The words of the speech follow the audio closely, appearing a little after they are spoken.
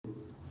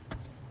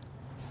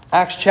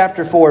Acts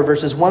chapter 4,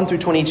 verses 1 through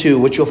 22,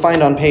 which you'll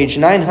find on page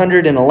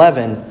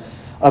 911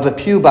 of a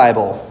Pew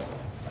Bible.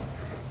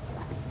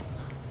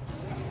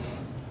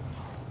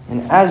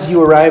 And as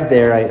you arrive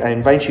there, I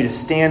invite you to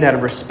stand out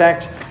of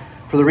respect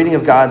for the reading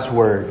of God's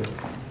Word.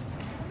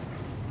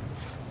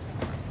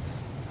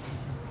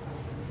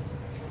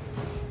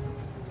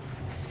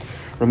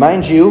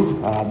 Remind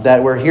you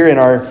that we're here in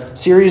our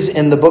series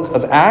in the book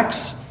of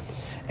Acts,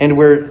 and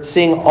we're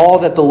seeing all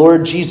that the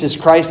Lord Jesus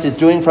Christ is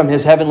doing from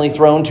his heavenly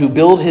throne to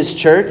build his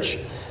church.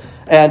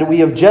 And we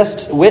have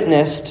just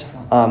witnessed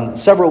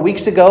several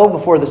weeks ago,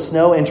 before the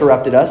snow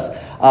interrupted us,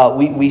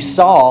 we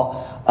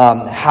saw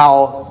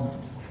how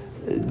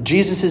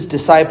Jesus'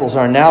 disciples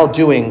are now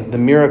doing the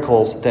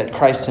miracles that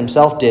Christ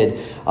himself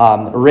did,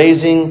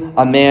 raising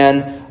a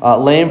man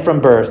lame from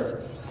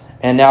birth,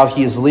 and now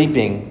he is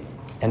leaping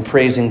and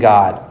praising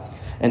God.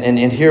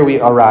 And here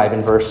we arrive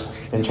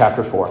in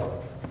chapter 4.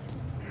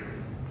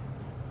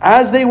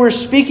 As they were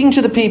speaking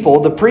to the people,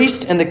 the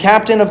priest and the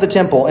captain of the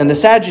temple and the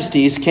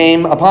Sadducees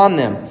came upon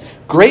them,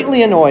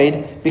 greatly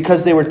annoyed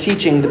because they were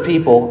teaching the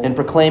people and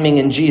proclaiming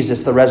in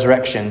Jesus the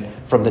resurrection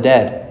from the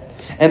dead.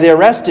 And they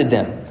arrested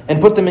them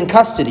and put them in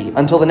custody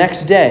until the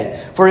next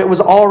day, for it was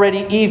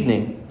already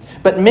evening.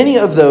 But many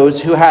of those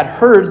who had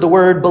heard the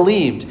word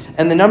believed,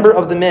 and the number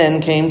of the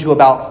men came to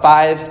about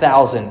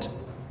 5,000.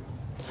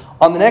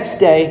 On the next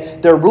day,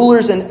 their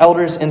rulers and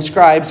elders and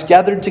scribes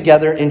gathered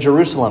together in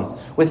Jerusalem,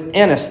 with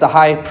Annas the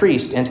high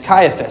priest, and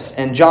Caiaphas,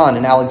 and John,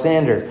 and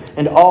Alexander,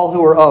 and all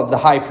who were of the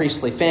high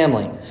priestly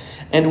family.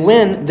 And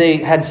when they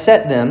had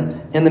set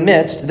them in the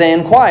midst, they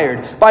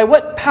inquired, "By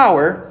what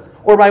power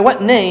or by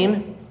what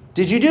name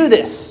did you do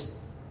this?"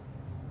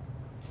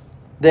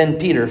 Then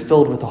Peter,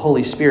 filled with the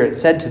Holy Spirit,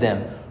 said to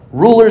them,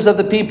 "Rulers of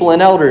the people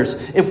and elders,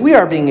 if we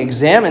are being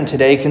examined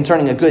today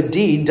concerning a good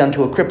deed done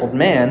to a crippled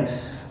man,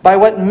 by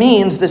what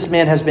means this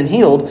man has been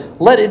healed,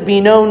 let it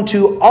be known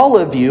to all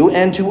of you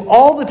and to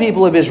all the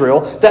people of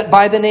Israel that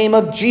by the name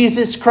of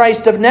Jesus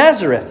Christ of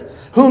Nazareth,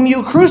 whom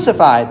you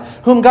crucified,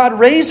 whom God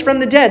raised from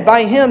the dead,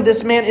 by him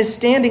this man is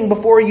standing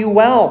before you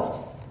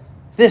well.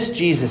 This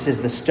Jesus is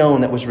the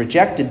stone that was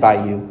rejected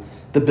by you,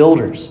 the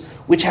builders,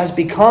 which has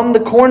become the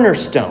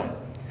cornerstone.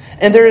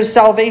 And there is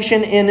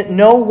salvation in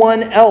no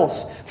one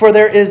else, for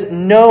there is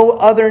no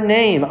other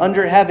name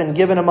under heaven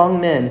given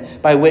among men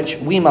by which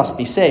we must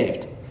be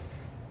saved."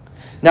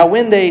 Now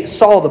when they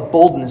saw the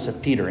boldness of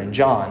Peter and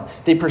John,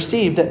 they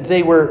perceived that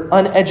they were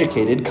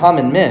uneducated,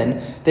 common men.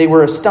 They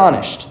were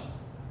astonished,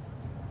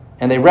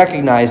 and they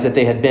recognized that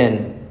they had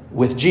been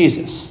with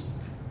Jesus.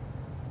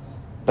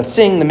 But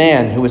seeing the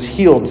man who was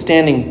healed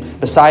standing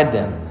beside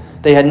them,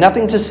 they had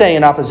nothing to say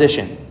in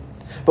opposition.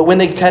 But when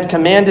they had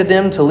commanded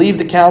them to leave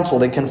the council,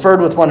 they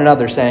conferred with one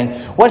another, saying,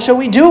 "What shall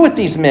we do with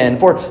these men?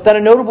 For that a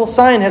notable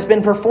sign has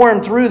been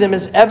performed through them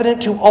is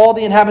evident to all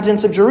the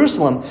inhabitants of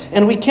Jerusalem,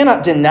 and we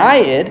cannot deny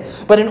it.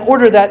 But in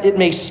order that it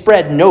may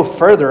spread no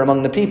further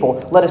among the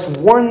people, let us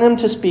warn them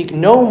to speak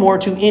no more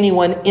to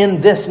anyone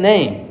in this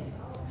name."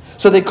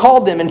 So they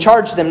called them and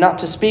charged them not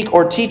to speak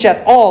or teach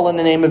at all in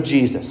the name of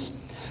Jesus.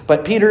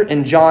 But Peter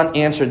and John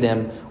answered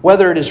them,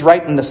 "Whether it is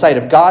right in the sight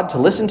of God to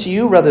listen to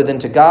you rather than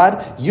to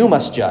God, you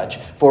must judge.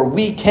 For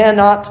we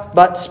cannot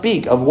but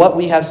speak of what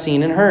we have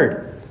seen and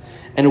heard."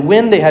 And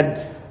when they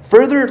had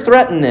further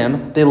threatened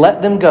them, they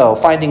let them go,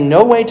 finding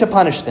no way to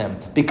punish them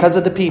because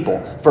of the people.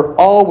 For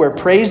all were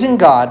praising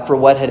God for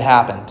what had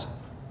happened.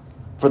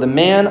 For the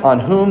man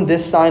on whom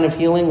this sign of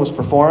healing was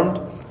performed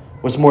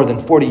was more than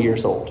 40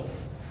 years old.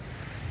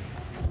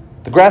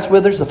 The grass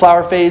withers, the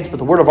flower fades, but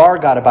the word of our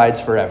God abides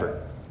forever.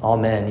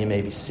 Amen. You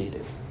may be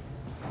seated.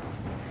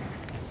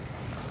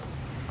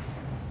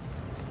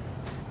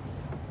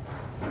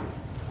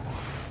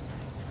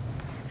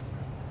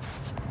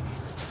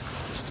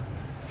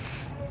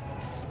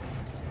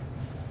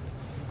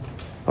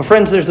 Well,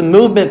 friends, there's a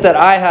movement that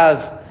I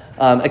have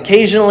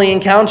occasionally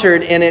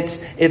encountered, and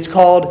it's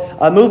called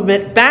a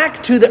movement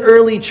back to the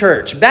early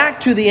church, back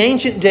to the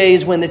ancient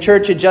days when the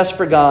church had just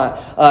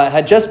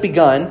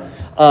begun.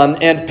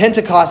 And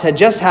Pentecost had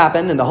just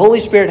happened, and the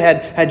Holy Spirit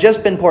had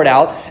just been poured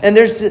out. And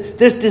there's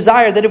this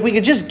desire that if we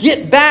could just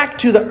get back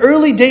to the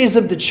early days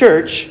of the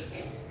church,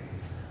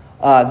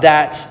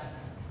 that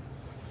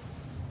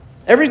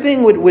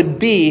everything would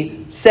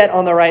be set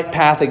on the right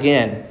path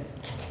again.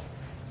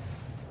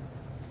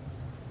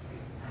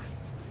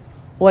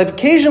 Well, I've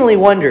occasionally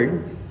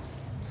wondered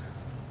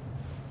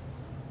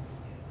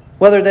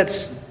whether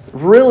that's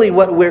really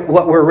what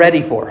we're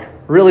ready for,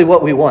 really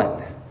what we want.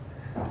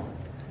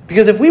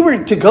 Because if we were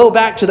to go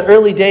back to the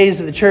early days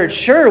of the church,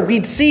 sure,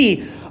 we'd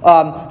see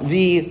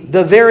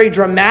the very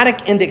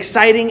dramatic and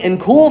exciting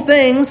and cool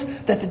things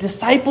that the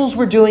disciples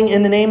were doing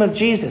in the name of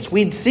Jesus.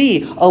 We'd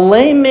see a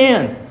lame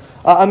man,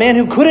 a man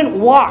who couldn't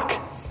walk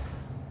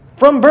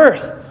from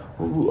birth,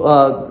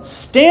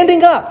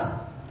 standing up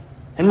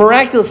and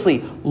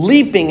miraculously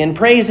leaping and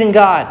praising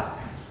God.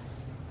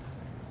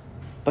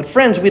 But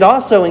friends, we'd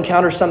also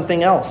encounter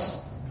something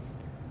else.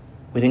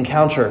 We'd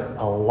encounter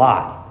a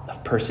lot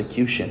of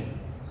persecution.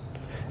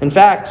 In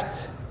fact,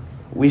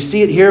 we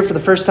see it here for the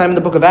first time in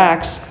the book of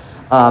Acts.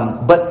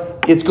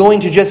 But it's going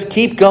to just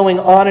keep going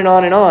on and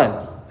on and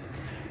on.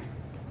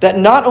 That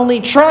not only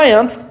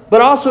triumph,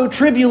 but also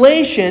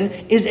tribulation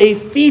is a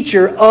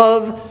feature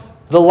of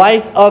the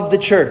life of the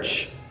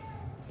church.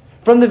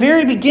 From the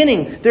very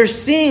beginning, they're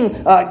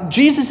seeing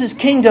Jesus'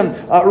 kingdom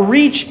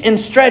reach and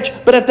stretch,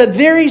 but at the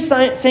very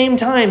same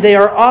time, they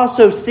are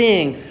also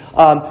seeing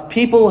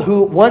people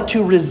who want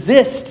to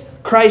resist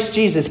Christ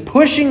Jesus,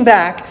 pushing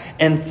back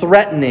and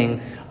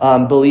threatening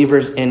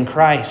believers in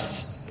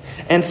Christ.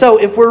 And so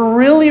if we're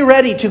really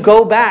ready to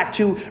go back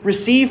to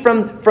receive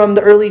from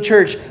the early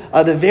church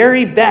the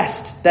very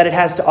best that it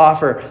has to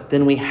offer,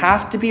 then we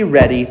have to be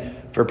ready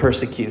for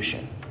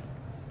persecution.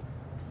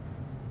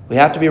 We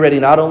have to be ready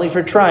not only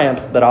for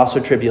triumph, but also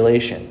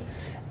tribulation.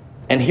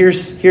 And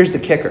here's the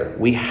kicker.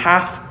 We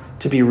have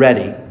to be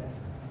ready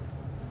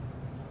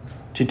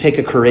to take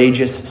a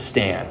courageous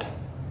stand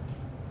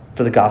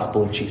for the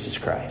gospel of Jesus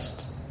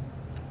Christ.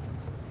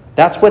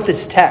 That's what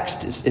this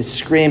text is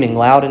screaming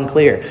loud and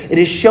clear. It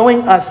is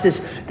showing us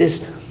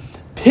this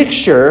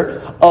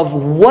picture of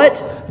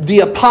what the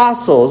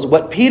apostles,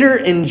 what Peter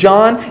and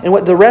John, and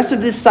what the rest of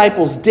the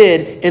disciples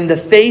did in the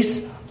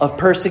face of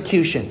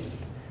persecution.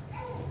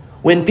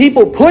 When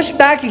people pushed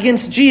back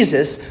against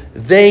Jesus,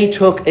 they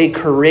took a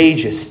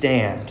courageous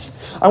stand.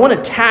 I want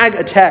to tag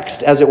a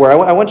text, as it were.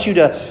 I want you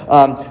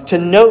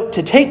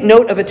to take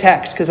note of a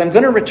text, because I'm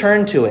going to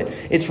return to it.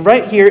 It's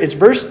right here. It's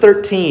verse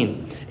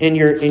 13 in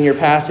your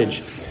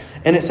passage.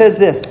 And it says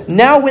this: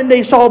 "Now when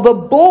they saw the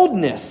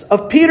boldness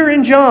of Peter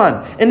and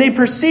John, and they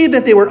perceived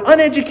that they were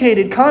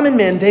uneducated common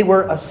men, they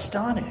were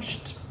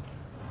astonished."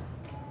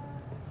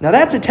 Now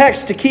that's a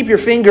text to keep your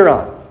finger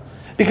on,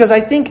 because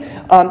I think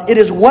it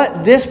is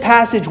what this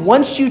passage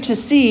wants you to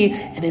see,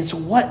 and it's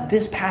what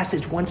this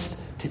passage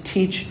wants to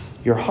teach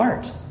your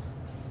heart.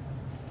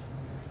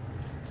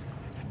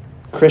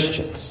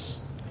 Christians,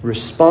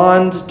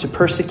 respond to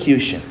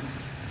persecution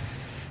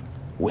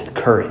with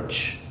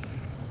courage.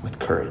 With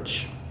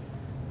courage.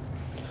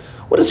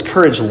 What does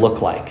courage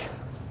look like?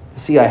 You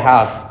see, I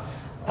have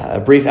a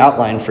brief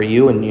outline for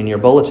you in your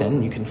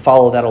bulletin. You can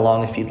follow that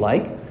along if you'd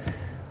like.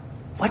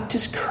 What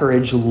does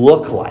courage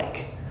look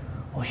like?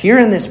 Well, here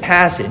in this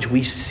passage,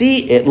 we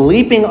see it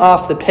leaping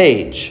off the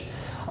page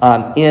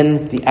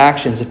in the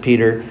actions of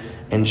Peter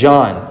and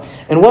John.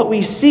 And what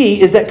we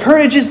see is that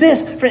courage is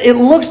this. It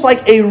looks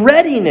like a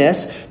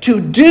readiness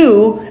to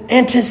do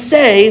and to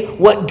say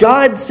what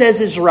God says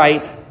is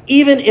right,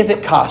 even if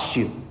it costs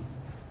you,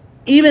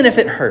 even if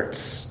it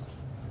hurts,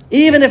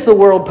 even if the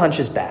world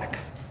punches back.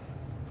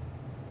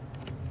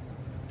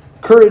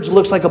 Courage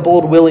looks like a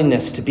bold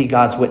willingness to be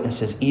God's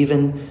witnesses,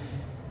 even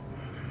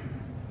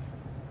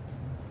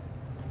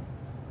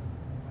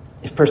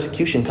if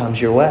persecution comes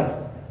your way.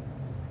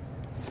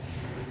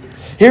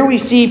 Here we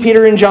see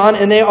Peter and John,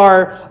 and they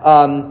are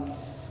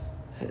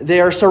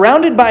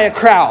surrounded by a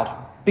crowd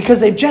because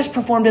they've just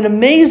performed an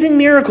amazing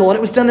miracle, and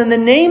it was done in the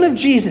name of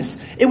Jesus.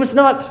 It was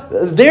not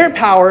their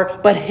power,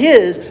 but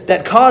His,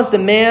 that caused a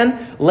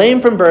man lame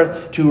from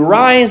birth to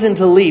rise and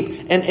to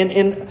leap.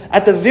 And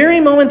at the very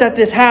moment that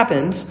this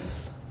happens,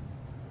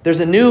 there's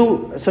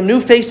some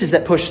new faces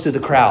that push through the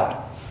crowd.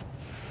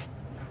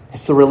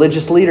 It's the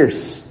religious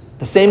leaders,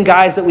 the same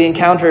guys that we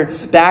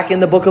encountered back in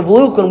the book of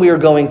Luke when we were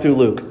going through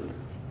Luke.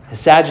 The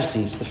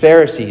Sadducees, the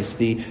Pharisees,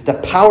 the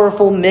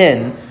powerful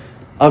men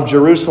of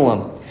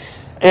Jerusalem.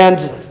 And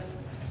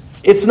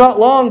it's not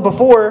long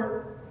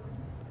before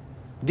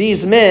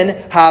these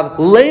men have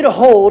laid a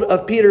hold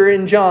of Peter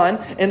and John,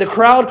 and the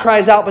crowd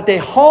cries out, but they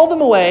haul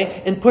them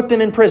away and put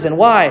them in prison.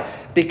 Why?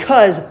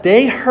 Because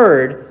they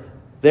heard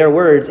their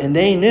words and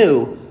they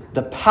knew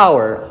the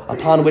power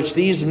upon which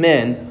these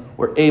men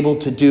were able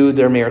to do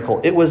their miracle.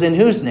 It was in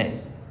whose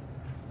name?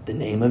 The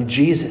name of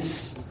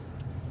Jesus.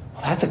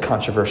 Well, that's a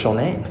controversial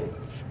name.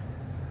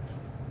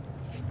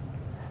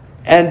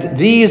 And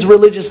these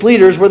religious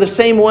leaders were the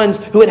same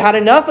ones who had had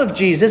enough of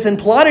Jesus and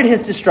plotted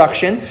His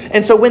destruction.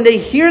 And so when they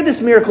hear this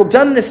miracle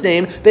done in this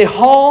name, they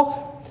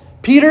haul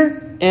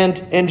Peter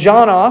and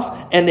John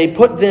off, and they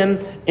put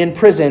them in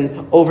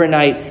prison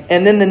overnight.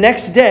 And then the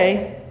next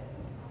day,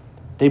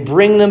 they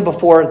bring them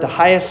before the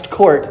highest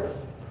court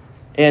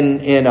in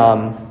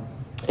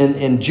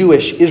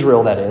Jewish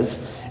Israel, that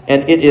is.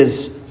 And it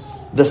is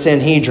the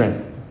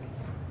Sanhedrin,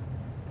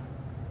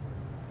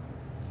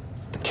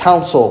 the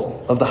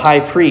council of the high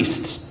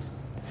priests.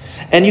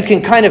 And you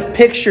can kind of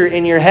picture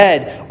in your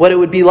head what it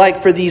would be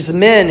like for these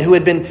men who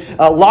had been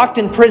locked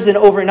in prison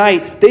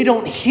overnight. They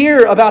don't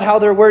hear about how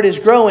their word is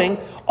growing.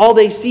 All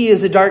they see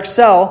is a dark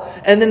cell.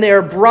 And then they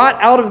are brought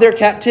out of their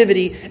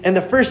captivity. And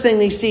the first thing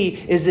they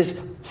see is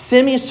this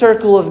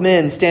semicircle of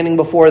men standing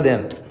before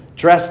them,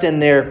 dressed in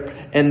their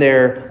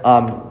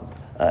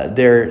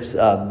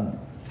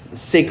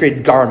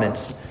sacred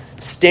garments,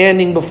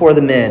 standing before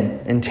the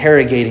men,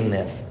 interrogating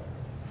them.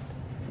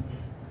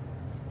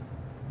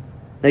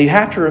 Now you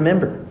have to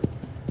remember,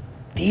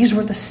 these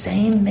were the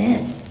same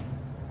men.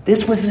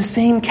 This was the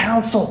same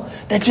council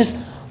that just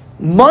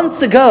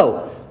months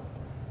ago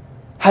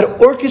had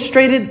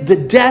orchestrated the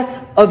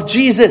death of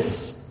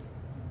Jesus.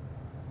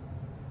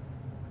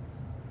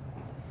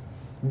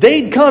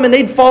 they'd come and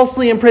they'd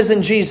falsely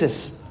imprison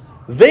Jesus.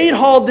 They'd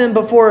hauled them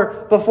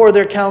before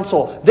their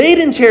council. They'd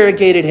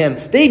interrogated him.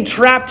 They'd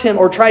trapped him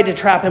or tried to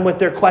trap him with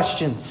their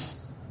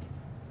questions.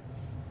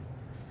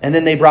 And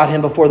then they brought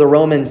him before the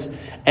Romans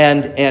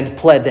and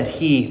pled that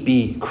he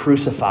be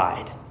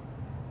crucified.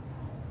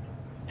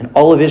 And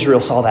all of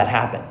Israel saw that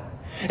happen.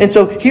 And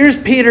so here's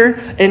Peter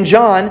and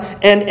John,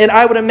 and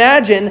I would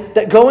imagine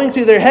that going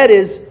through their head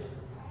is,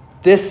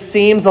 this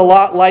seems a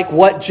lot like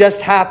what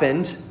just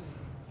happened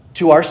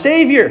to our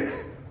Savior.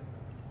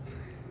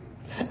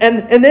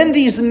 And then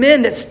these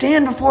men that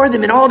stand before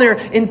them in all their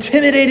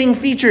intimidating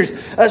features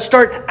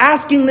start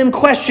asking them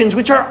questions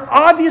which are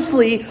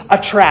obviously a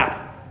trap.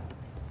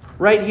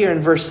 Right here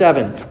in verse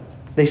 7,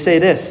 they say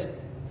this.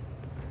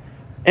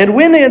 And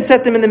when they had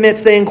set them in the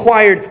midst, they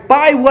inquired,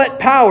 by what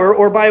power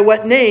or by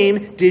what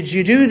name did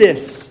you do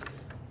this?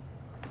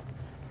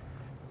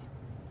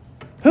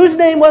 Whose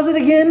name was it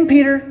again,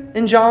 Peter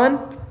and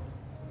John,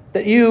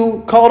 that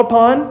you called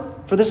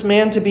upon for this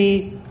man to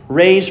be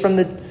raised from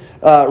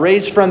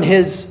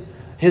his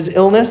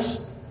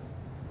illness?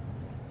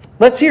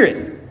 Let's hear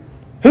it.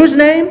 Whose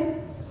name?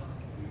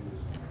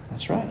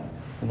 That's right,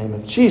 the name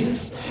of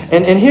Jesus.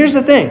 And here's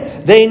the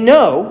thing. They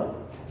know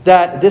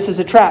that this is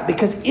a trap,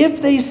 because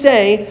if they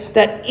say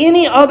that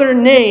any other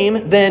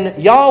name than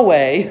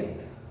Yahweh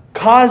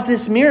caused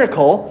this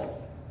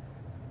miracle,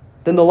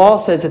 then the law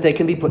says that they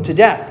can be put to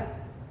death.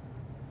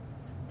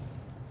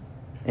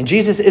 And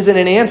Jesus isn't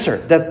an answer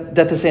that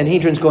the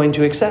Sanhedrin's going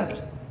to accept.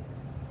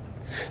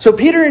 So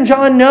Peter and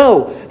John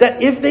know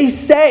that if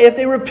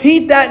they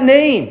repeat that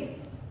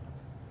name,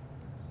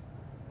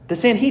 the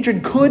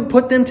Sanhedrin could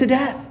put them to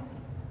death.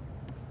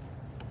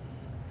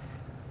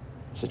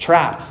 It's a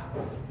trap.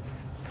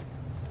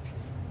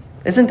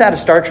 Isn't that a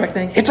Star Trek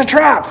thing? It's a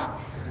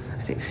trap.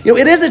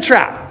 It is a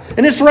trap.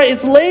 And it's right.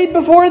 It's laid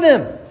before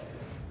them.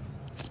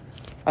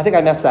 I think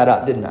I messed that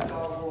up, didn't I?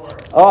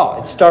 Oh,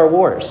 it's Star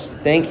Wars.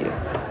 Thank you.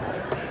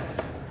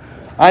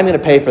 I'm going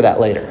to pay for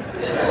that later.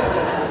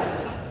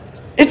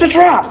 It's a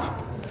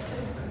trap.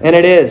 And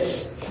it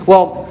is.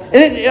 Well,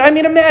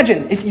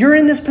 imagine if you're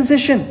in this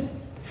position.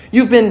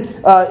 You've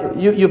been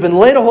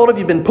laid a hold of.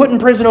 You've been put in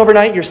prison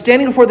overnight. You're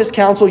standing before this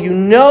council. You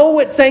know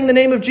what saying the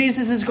name of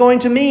Jesus is going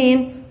to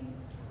mean.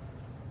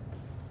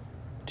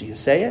 Do you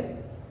say it?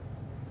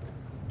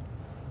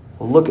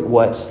 Well, look at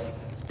what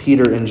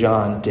Peter and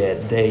John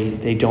did.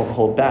 They don't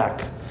hold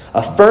back.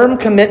 A firm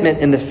commitment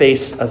in the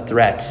face of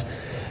threats.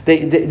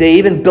 They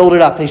even build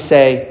it up. They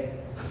say,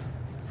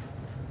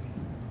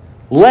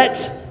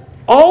 let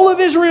all of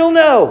Israel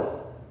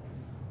know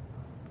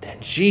that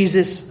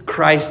Jesus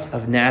Christ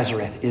of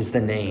Nazareth is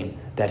the name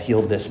that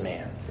healed this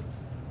man.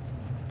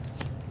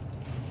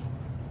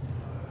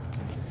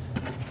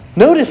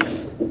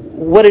 Notice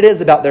what it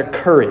is about their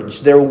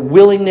courage, their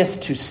willingness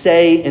to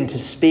say and to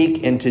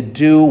speak and to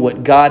do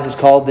what God has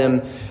called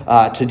them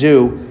to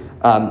do.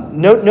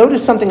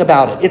 Notice something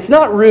about it. It's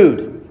not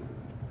rude.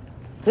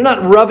 They're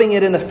not rubbing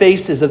it in the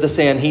faces of the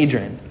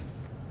Sanhedrin.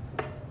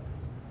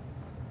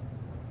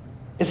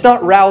 It's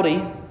not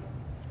rowdy.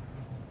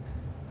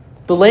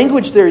 The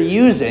language they're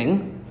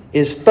using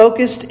is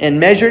focused and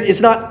measured.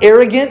 It's not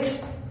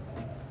arrogant.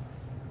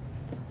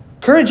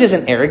 Courage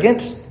isn't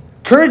arrogant.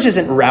 Courage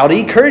isn't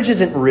rowdy. Courage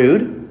isn't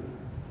rude.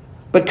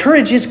 But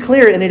courage is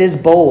clear and it is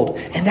bold.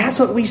 And that's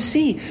what we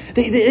see.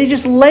 They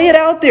just lay it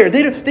out there.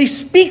 They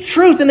speak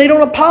truth and they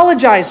don't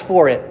apologize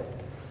for it.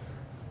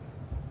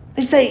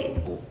 They say,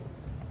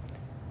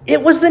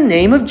 it was the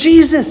name of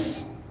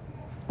Jesus.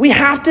 We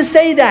have to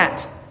say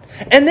that.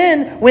 And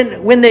then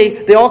when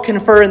they all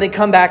confer and they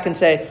come back and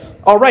say,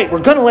 all right, we're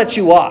going to let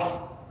you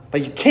off.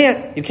 But you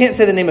can't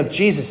say the name of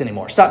Jesus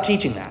anymore. Stop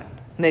teaching that.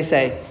 And they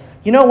say,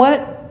 you know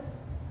what?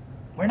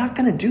 We're not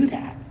going to do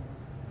that.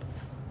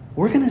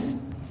 We're going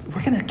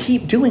to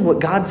keep doing what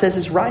God says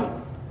is right.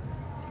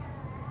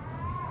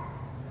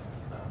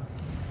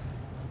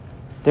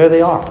 There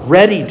they are,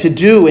 ready to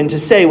do and to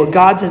say what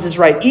God says is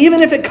right, even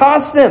if it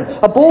costs them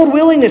a bold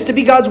willingness to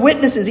be God's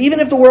witnesses,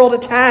 even if the world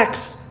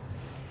attacks.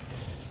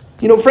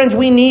 You know, friends,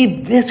 we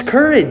need this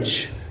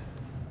courage.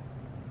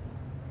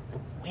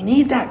 We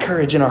need that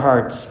courage in our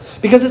hearts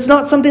because it's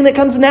not something that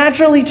comes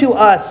naturally to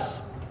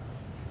us.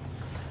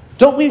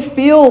 Don't we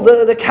feel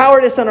the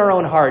cowardice in our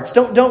own hearts?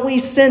 Don't we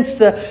sense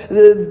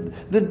the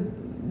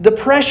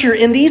pressure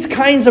in these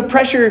kinds of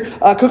pressure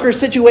cooker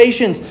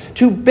situations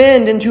to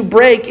bend and to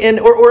break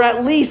or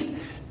at least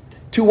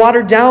to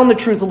water down the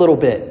truth a little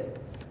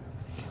bit?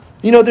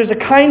 You know, there's a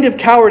kind of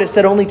cowardice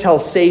that only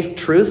tells safe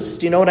truths.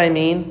 Do you know what I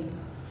mean?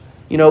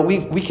 You know,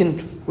 we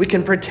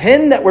can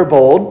pretend that we're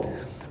bold,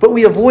 but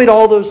we avoid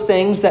all those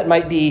things that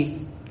might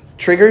be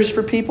triggers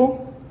for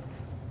people.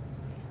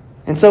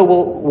 And so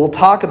we'll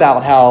talk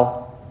about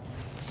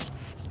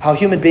how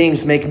human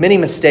beings make many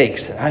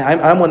mistakes.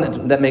 I'm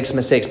one that makes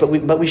mistakes, but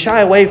we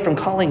shy away from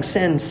calling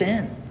sin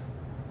sin.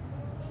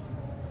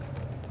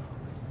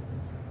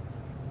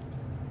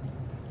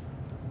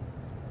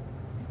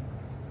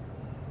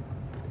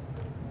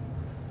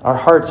 Our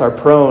hearts are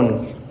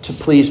prone to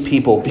please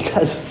people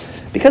because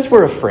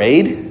we're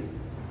afraid.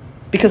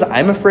 Because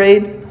I'm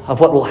afraid of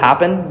what will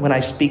happen when I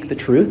speak the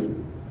truth?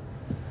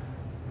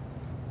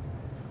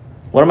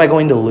 What am I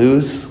going to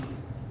lose?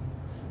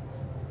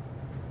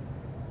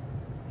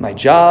 My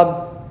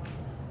job?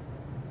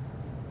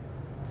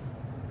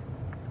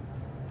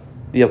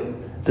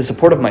 The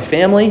support of my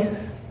family?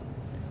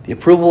 The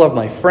approval of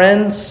my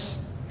friends?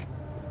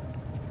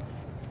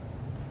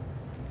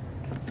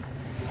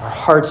 Our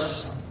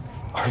hearts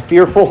are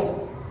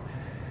fearful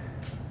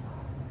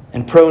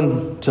and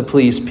prone to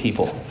please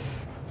people.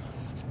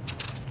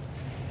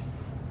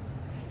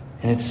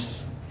 And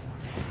it's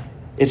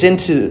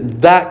into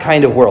that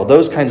kind of world,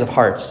 those kinds of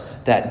hearts,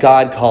 that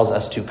God calls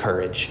us to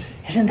courage.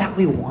 Isn't that what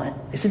we want?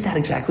 Isn't that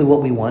exactly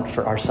what we want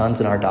for our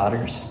sons and our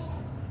daughters?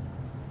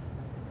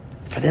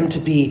 For them to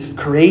be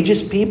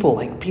courageous people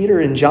like Peter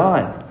and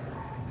John.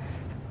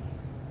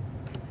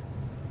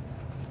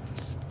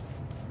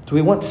 Do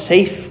we want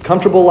safe,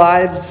 comfortable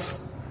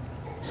lives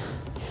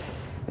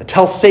that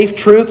tell safe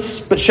truths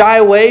but shy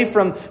away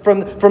from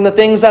the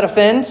things that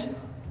offend?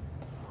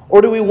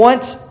 Or do we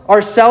want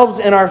ourselves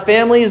and our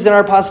families and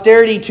our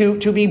posterity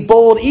to be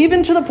bold,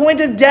 even to the point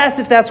of death,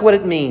 if that's what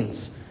it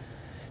means?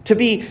 To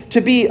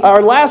be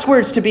our last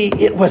words to be,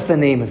 it was the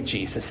name of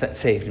Jesus that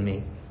saved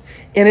me.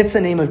 And it's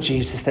the name of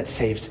Jesus that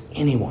saves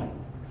anyone.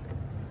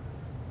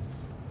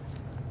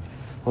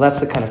 Well, that's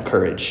the kind of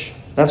courage.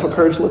 That's what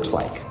courage looks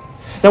like.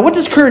 Now, what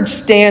does courage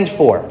stand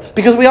for?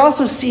 Because we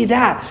also see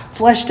that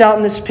fleshed out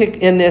in this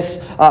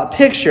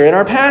picture, in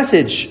our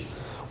passage.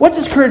 What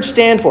does courage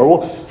stand for?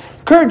 Well,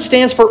 courage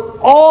stands for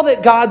all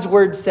that God's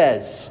word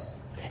says.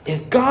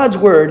 If God's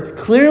word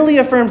clearly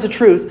affirms the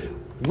truth,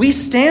 we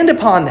stand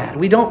upon that.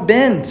 We don't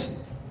bend.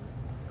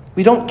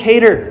 We don't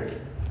cater.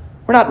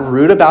 We're not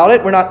rude about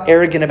it. We're not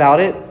arrogant about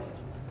it.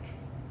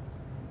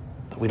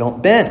 But we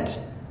don't bend.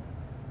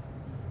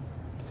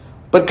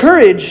 But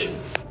courage,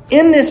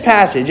 in this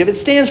passage, if it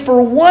stands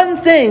for one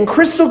thing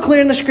crystal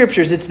clear in the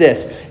Scriptures, it's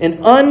this: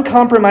 an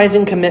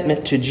uncompromising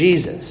commitment to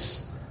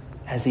Jesus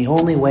as the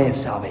only way of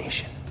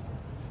salvation.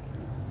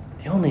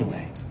 The only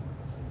way.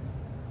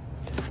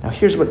 Now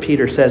here's what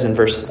Peter says in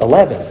verse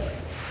 11.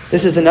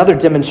 This is another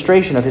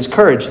demonstration of his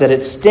courage, that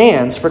it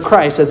stands for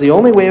Christ as the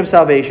only way of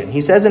salvation.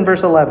 He says in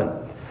verse 11,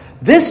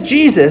 "This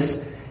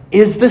Jesus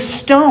is the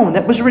stone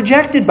that was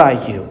rejected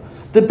by you,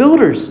 the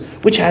builders,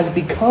 which has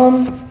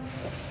become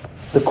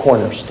the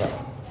cornerstone."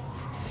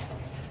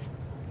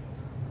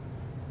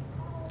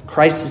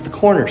 Christ is the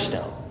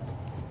cornerstone.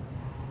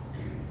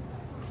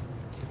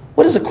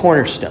 What is a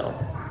cornerstone?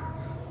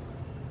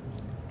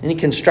 Any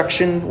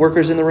construction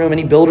workers in the room?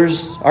 Any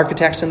builders,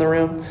 architects in the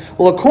room?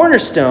 Well, a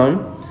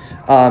cornerstone,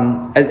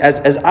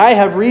 as I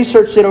have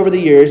researched it over the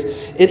years,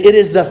 it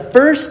is the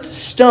first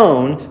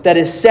stone that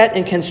is set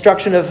in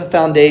construction of a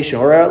foundation,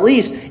 or at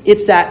least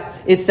it's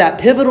that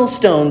pivotal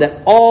stone that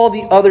all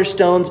the other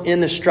stones in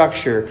the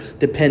structure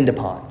depend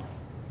upon.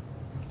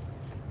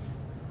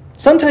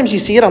 Sometimes you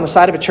see it on the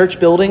side of a church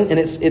building and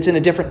it's in a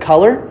different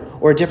color,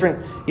 or a different,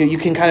 you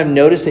can kind of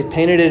notice they've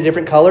painted it a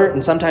different color,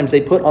 and sometimes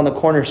they put on the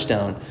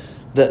cornerstone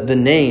the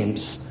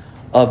names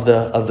of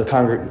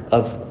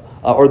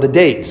the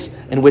dates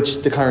in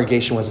which the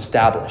congregation was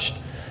established.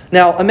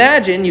 Now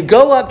imagine you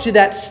go up to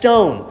that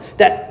stone,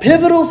 that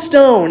pivotal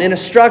stone in a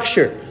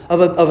structure of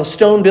a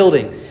stone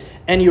building,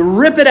 and you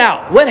rip it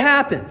out. What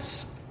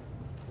happens?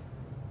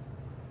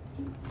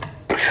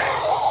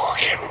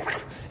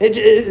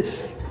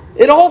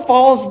 It all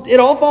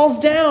falls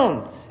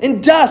down in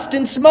dust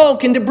and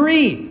smoke and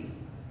debris.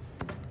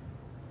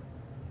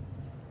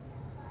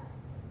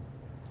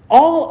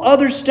 All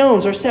other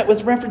stones are set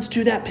with reference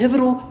to that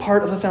pivotal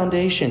part of a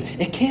foundation.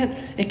 It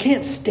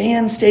can't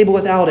stand stable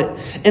without it.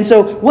 And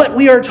so what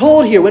we are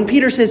told here when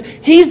Peter says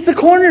he's the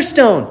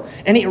cornerstone,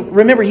 and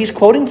remember he's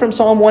quoting from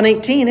Psalm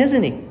 118,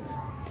 isn't he?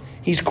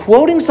 He's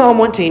quoting Psalm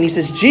 118. He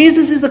says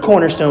Jesus is the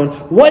cornerstone.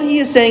 What he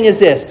is saying is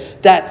this: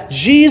 that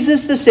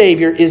Jesus the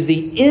Savior is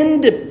the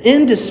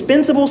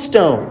indispensable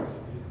stone.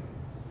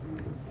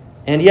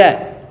 And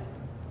yet,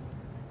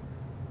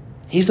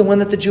 he's the one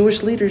that the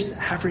Jewish leaders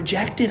have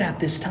rejected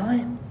at this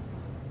time.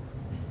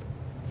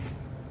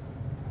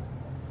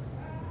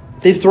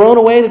 They've thrown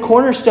away the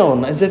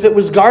cornerstone as if it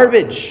was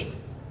garbage,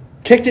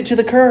 kicked it to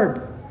the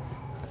curb.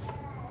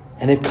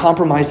 And they've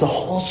compromised the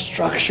whole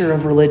structure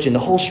of religion, the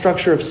whole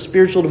structure of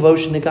spiritual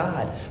devotion to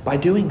God by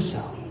doing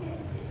so.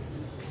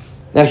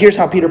 Now here's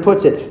how Peter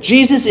puts it.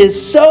 Jesus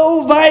is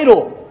so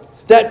vital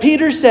that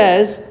Peter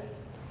says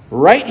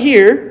right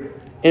here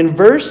in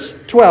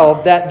verse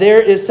 12 that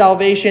there is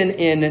salvation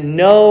in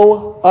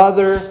no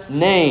other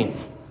name.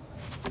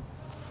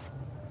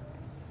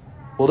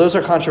 Well, those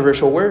are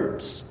controversial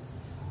words.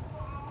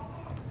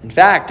 In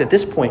fact, at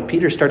this point,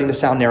 Peter's starting to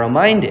sound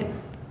narrow-minded.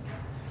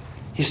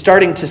 He's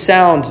starting to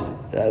sound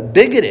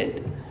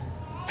bigoted.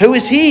 Who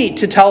is he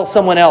to tell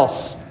someone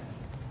else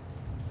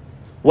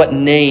what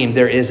name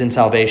there is in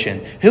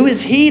salvation? Who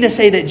is he to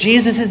say that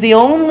Jesus is the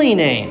only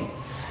name?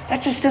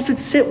 That just doesn't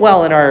sit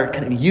well in our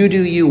kind of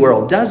you-do-you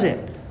world, does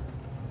it?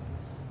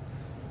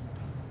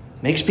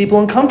 Makes people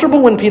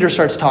uncomfortable when Peter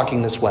starts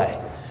talking this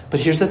way. But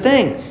here's the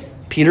thing.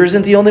 Peter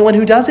isn't the only one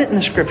who does it in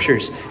the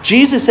scriptures.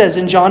 Jesus says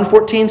in John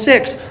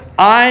 14:6,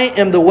 I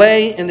am the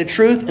way and the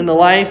truth and the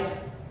life.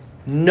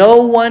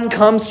 No one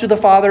comes to the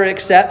Father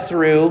except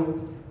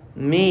through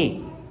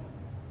me.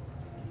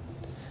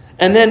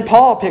 And then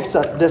Paul picks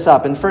this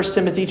up in 1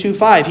 Timothy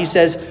 2:5. He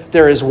says,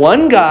 there is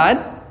one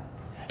God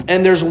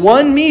and there's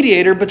one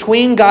mediator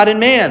between God and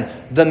man,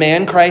 the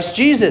man Christ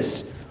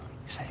Jesus.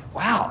 You say,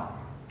 wow.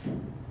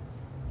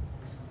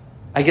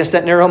 I guess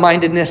that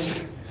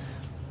narrow-mindedness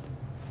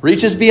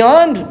reaches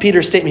beyond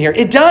Peter's statement here.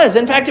 It does.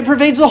 In fact, it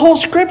pervades the whole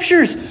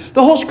scriptures.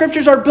 The whole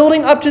scriptures are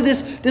building up to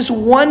this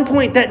one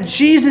point that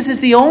Jesus is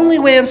the only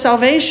way of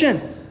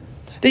salvation.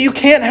 That you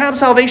can't have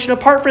salvation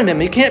apart from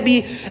him. You can't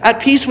be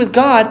at peace with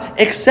God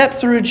except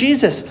through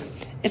Jesus.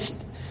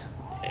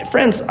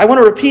 Friends, I want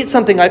to repeat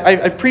something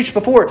I've preached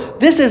before.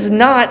 This is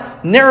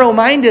not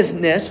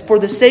narrow-mindedness for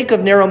the sake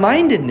of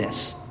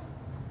narrow-mindedness.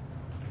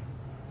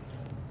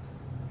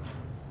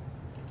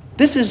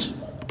 This is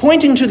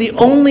pointing to the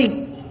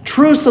only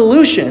true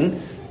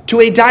solution to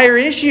a dire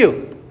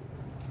issue.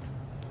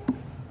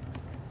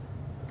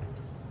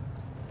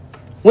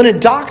 When a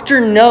doctor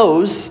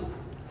knows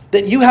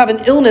that you have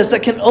an illness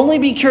that can only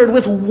be cured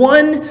with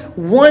one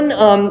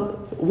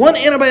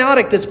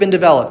antibiotic that's been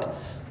developed,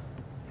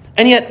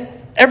 and yet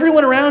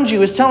everyone around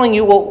you is telling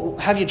you, well,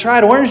 have you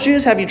tried orange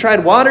juice? Have you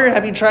tried water?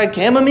 Have you tried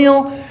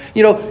chamomile?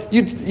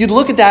 You'd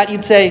look at that,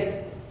 you'd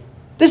say,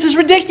 this is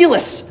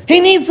ridiculous. He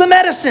needs the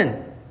medicine.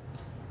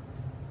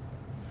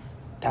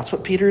 That's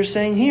what Peter is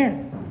saying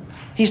here.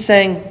 He's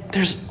saying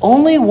there's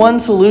only one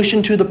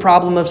solution to the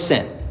problem of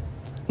sin.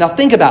 Now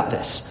think about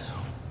this.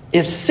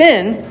 If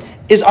sin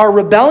is our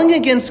rebelling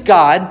against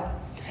God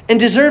and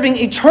deserving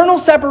eternal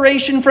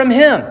separation from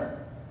him,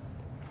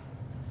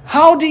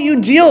 how do you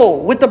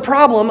deal with the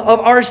problem of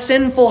our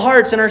sinful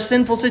hearts and our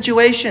sinful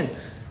situation?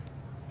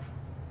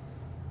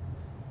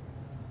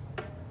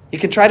 You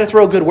can try to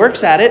throw good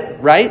works at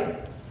it, right?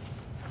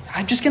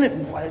 I'm just going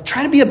to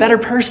try to be a better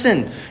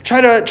person.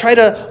 Try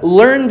to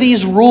learn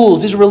these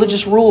rules, these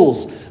religious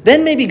rules.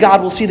 Then maybe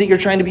God will see that you're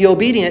trying to be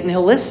obedient and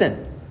he'll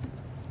listen.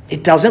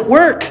 It doesn't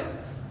work.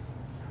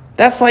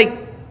 That's like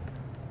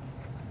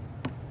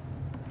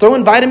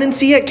throwing vitamin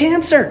C at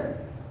cancer.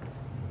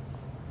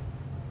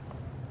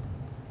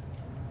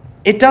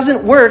 It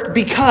doesn't work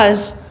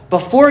because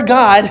before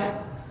God,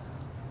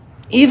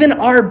 even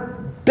our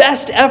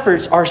best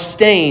efforts are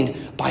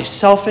stained by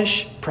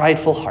selfish,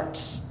 prideful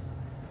hearts.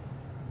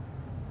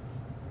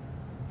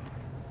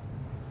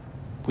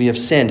 We have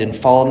sinned and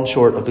fallen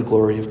short of the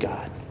glory of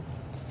God.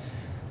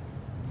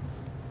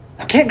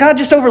 Now, can't God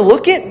just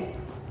overlook it?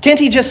 Can't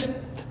he just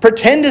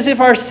pretend as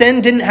if our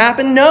sin didn't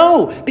happen?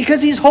 No,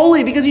 because he's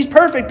holy, because he's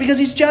perfect, because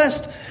he's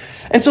just.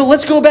 And so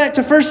let's go back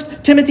to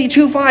 1 Timothy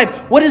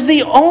 2:5. What is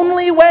the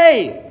only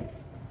way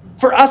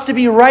for us to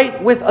be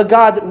right with a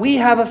God that we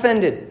have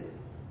offended?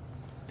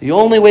 The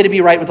only way to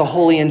be right with a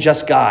holy and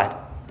just God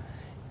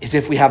is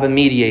if we have a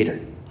mediator,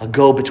 a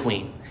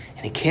go-between.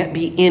 And it can't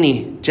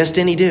be just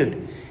any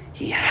dude.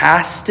 He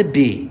has to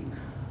be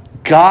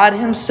God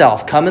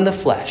himself come in the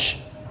flesh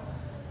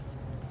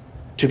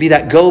to be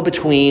that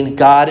go-between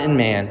God and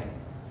man,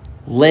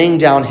 laying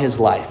down his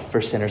life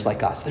for sinners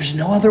like us. There's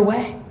no other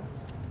way.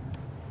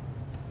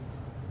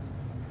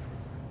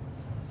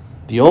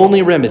 The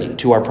only remedy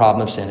to our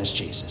problem of sin is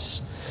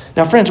Jesus.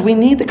 Now, friends, we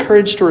need the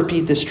courage to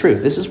repeat this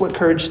truth. This is what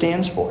courage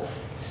stands for,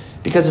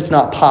 because it's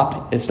not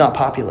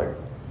popular.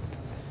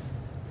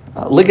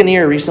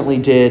 Ligonier recently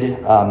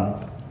did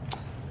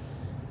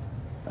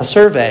a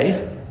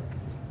survey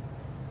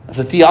of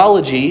the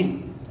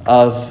theology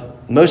of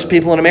most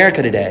people in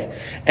America today.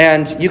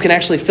 And you can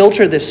actually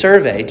filter this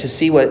survey to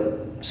see what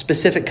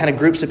specific kind of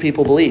groups of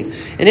people believe.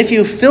 And if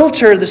you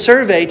filter the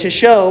survey to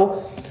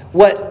show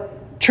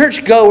what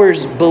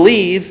churchgoers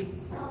believe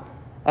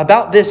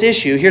about this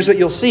issue, here's what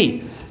you'll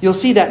see. You'll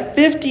see that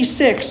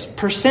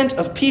 56%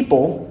 of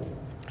people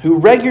who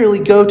regularly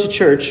go to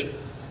church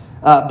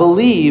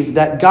believe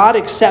that God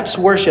accepts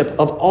worship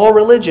of all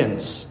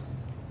religions,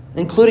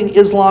 including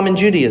Islam and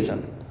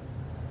Judaism.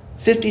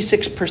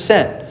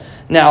 56%.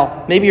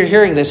 Now, maybe you're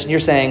hearing this and you're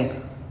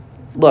saying,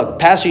 look,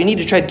 Pastor, you need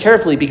to tread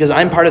carefully because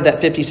I'm part of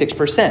that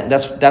 56%.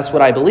 That's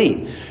what I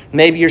believe.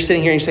 Maybe you're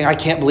sitting here and you're saying, I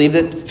can't believe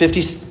that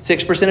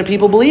 56% of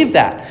people believe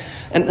that.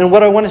 And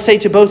what I want to say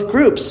to both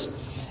groups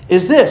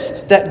is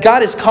this, that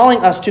God is calling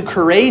us to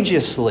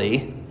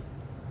courageously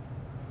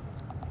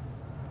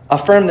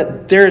affirm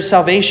that there is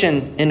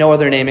salvation in no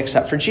other name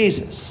except for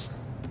Jesus.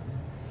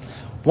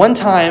 One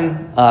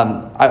time,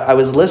 I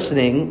was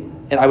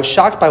listening, and I was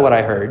shocked by what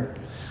I heard.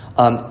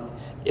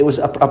 It was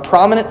a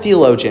prominent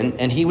theologian,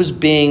 and he was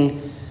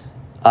being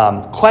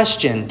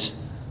questioned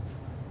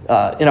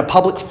in a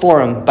public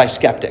forum by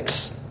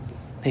skeptics.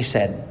 They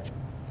said,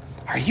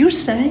 "Are you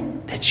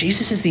saying that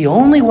Jesus is the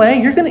only way?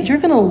 You're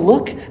gonna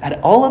look at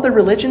all other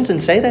religions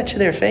and say that to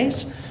their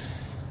face?"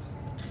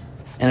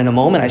 And in a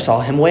moment, I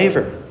saw him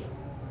waver.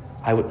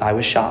 I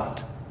was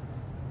shocked.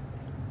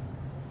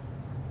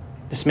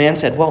 This man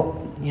said, "Well,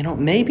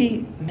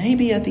 maybe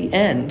at the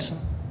end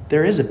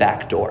there is a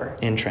backdoor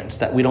entrance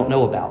that we don't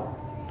know about."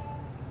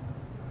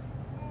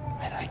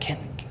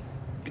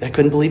 I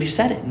couldn't believe you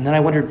said it. And then I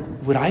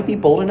wondered, would I be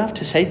bold enough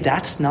to say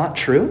that's not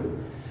true?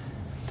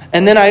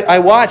 And then I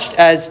watched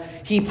as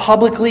he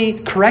publicly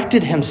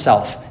corrected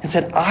himself and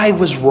said, I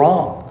was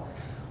wrong.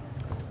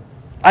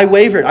 I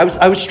wavered.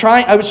 I was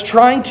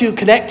trying to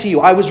connect to you.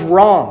 I was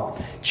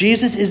wrong.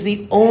 Jesus is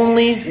the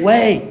only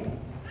way.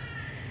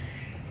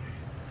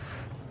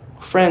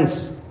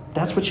 Friends,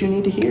 that's what you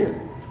need to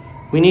hear.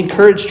 We need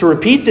courage to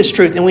repeat this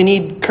truth, and we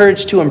need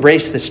courage to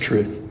embrace this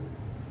truth.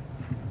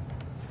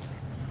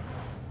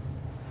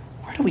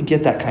 Where do we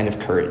get that kind of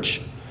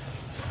courage?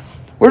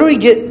 Where do we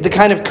get the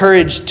kind of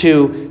courage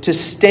to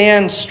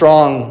stand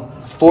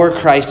strong for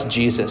Christ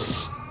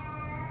Jesus?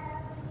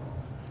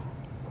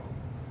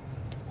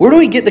 Where do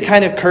we get the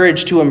kind of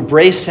courage to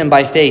embrace him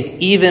by faith,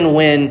 even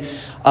when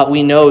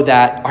we know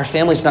that our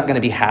family's not going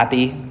to be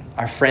happy,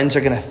 our friends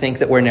are going to think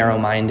that we're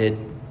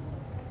narrow-minded?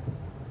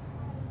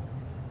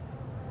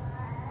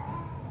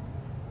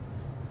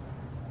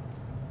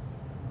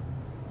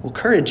 Well,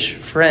 courage,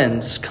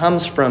 friends,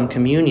 comes from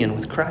communion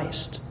with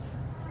Christ.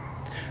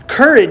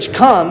 Courage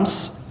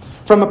comes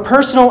from a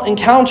personal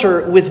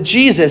encounter with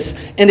Jesus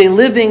and a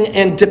living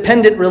and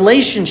dependent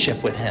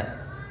relationship with him.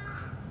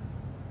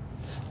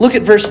 Look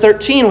at verse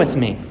 13 with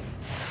me.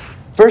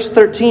 Verse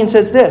 13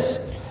 says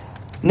this,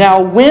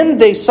 Now when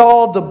they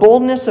saw the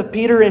boldness of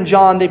Peter and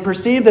John, they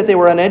perceived that they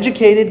were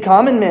uneducated,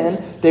 common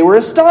men. They were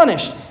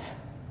astonished,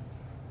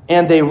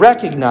 and they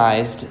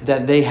recognized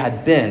that they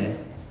had been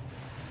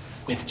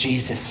with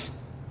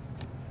Jesus.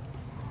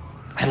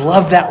 I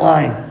love that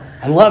line.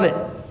 I love it.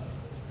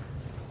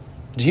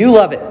 Do you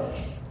love it?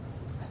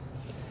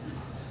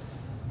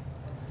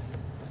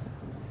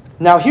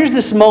 Now here's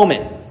this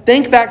moment.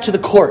 Think back to the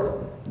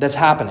court that's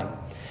happening.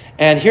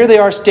 And here they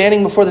are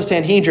standing before the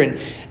Sanhedrin.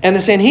 And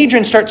the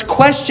Sanhedrin starts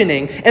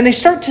questioning, and they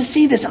start to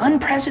see this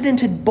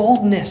unprecedented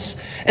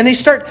boldness. And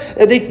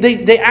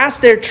they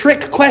ask their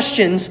trick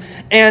questions,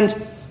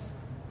 and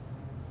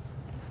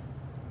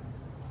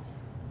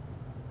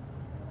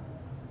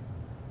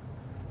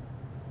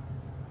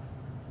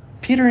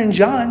Peter and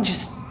John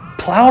just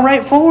plow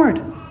right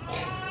forward.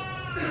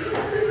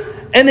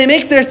 And they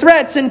make their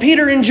threats, and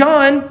Peter and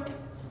John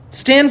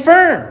stand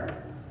firm.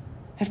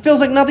 It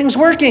feels like nothing's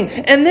working.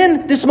 And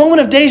then this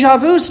moment of deja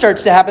vu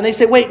starts to happen. They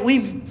say, wait,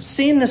 we've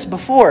seen this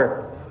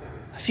before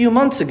a few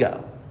months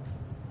ago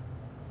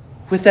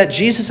with that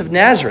Jesus of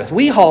Nazareth.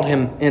 We hauled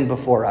him in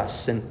before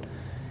us, and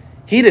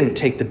he didn't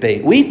take the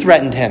bait. We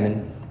threatened him,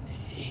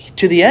 and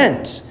to the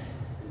end,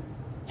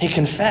 he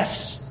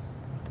confessed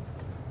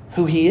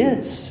who he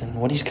is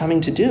and what he's coming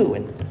to do.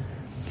 And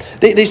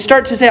they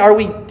start to say, are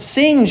we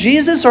seeing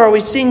Jesus or are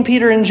we seeing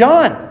Peter and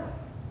John?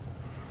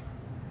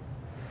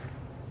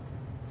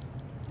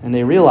 And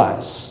they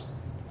realize,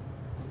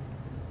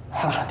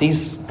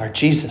 these are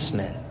Jesus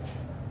men.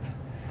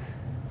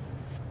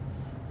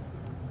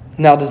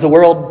 Now, does the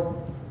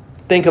world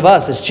think of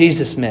us as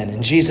Jesus men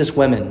and Jesus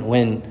women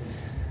when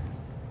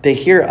they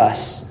hear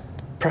us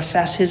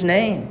profess his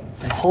name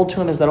and hold to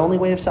him as that only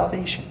way of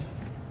salvation?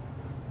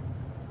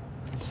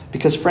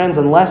 Because, friends,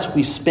 unless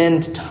we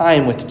spend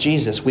time with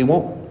Jesus, we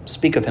won't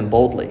speak of him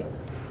boldly.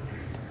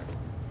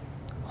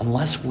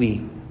 Unless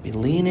we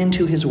lean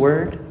into his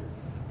word,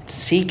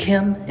 seek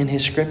him in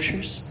his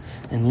scriptures,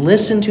 and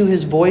listen to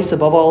his voice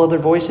above all other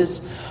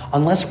voices,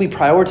 unless we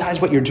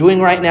prioritize what you're doing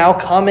right now,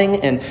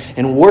 coming and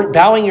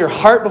bowing your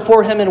heart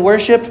before him in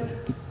worship,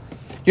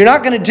 you're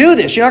not going to do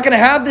this. You're not going to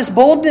have this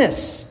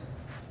boldness.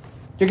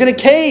 You're going to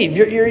cave.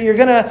 You're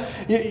going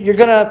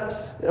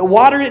to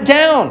water it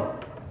down.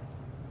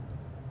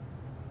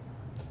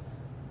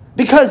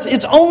 Because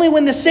it's only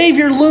when the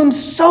Savior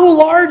looms so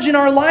large in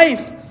our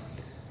life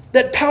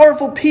that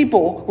powerful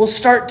people will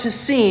start to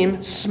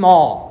seem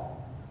small.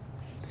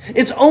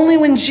 It's only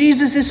when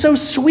Jesus is so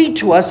sweet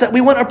to us that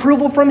we want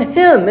approval from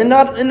him and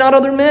not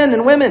other men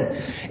and women.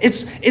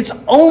 It's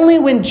only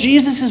when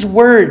Jesus'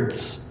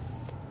 words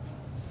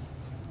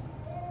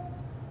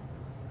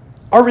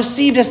are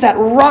received as that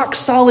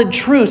rock-solid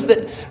truth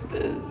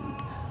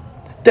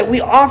that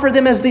we offer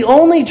them as the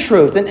only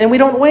truth and we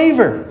don't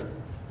waver.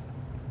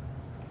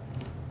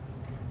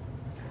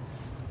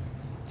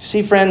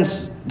 See,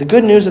 friends, the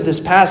good news of this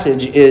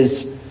passage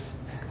is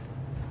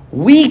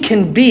we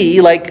can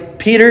be like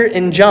Peter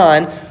and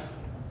John,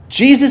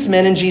 Jesus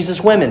men and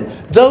Jesus women.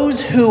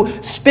 Those who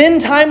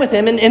spend time with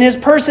him and his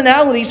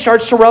personality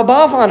starts to rub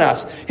off on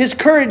us. His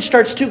courage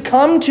starts to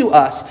come to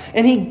us.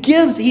 And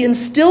he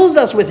instills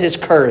us with his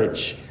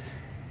courage.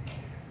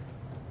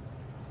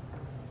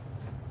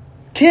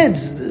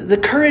 Kids, the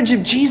courage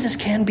of Jesus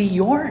can be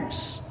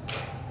yours.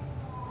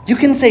 You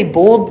can say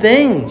bold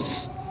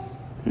things.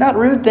 Not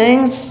rude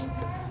things,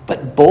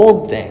 but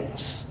bold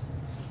things.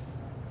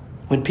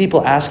 When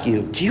people ask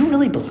you, do you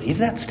really believe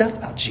that stuff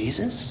about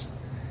Jesus?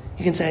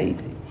 You can say,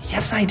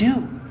 yes, I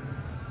do.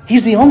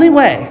 He's the only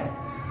way.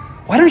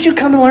 Why don't you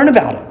come and learn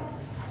about him?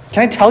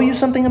 Can I tell you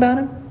something about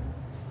him?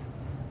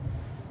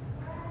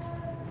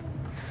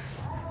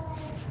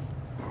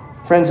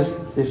 Friends,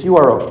 if you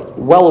are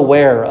well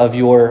aware of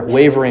your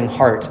wavering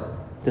heart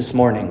this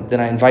morning, then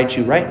I invite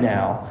you right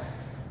now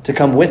to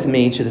come with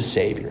me to the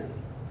Savior.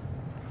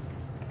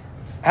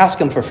 Ask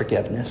him for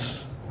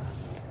forgiveness.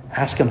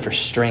 Ask him for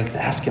strength.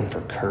 Ask him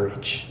for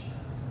courage.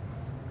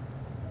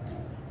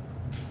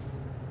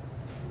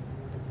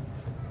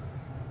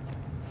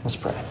 Let's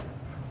pray.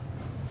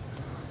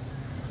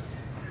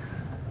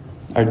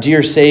 Our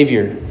dear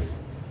Savior,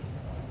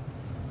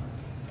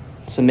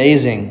 it's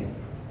amazing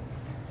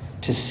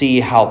to see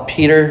how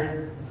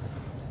Peter,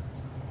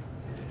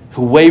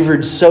 who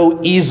wavered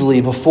so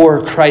easily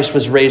before Christ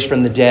was raised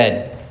from the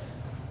dead,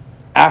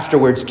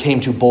 afterwards came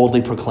to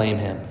boldly proclaim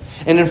him.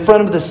 And in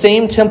front of the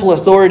same temple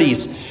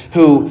authorities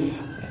who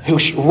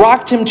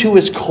rocked him to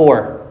his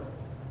core,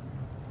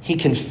 he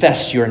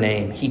confessed your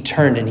name. He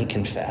turned and he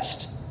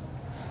confessed.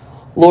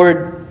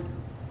 Lord,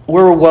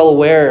 we're well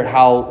aware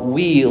how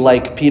we,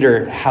 like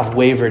Peter, have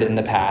wavered in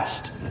the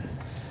past.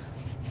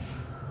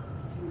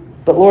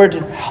 But Lord,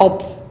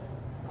 help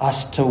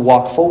us to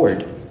walk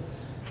forward.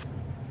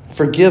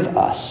 Forgive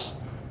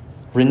us,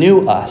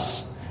 renew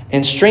us,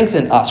 and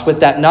strengthen us with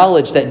that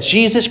knowledge that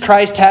Jesus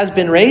Christ has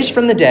been raised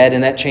from the dead,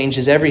 and that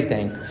changes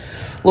everything.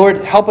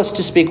 Lord, help us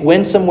to speak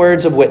winsome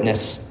words of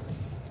witness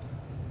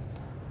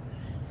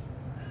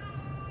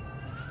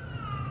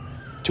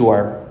to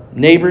our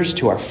neighbors,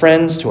 to our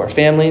friends, to our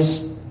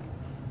families.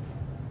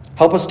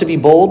 Help us to be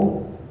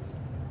bold,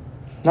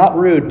 not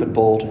rude, but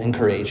bold and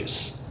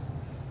courageous.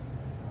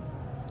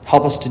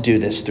 Help us to do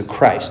this through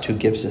Christ, who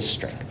gives us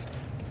strength.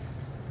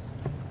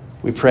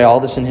 We pray all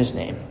this in his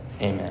name.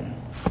 Amen.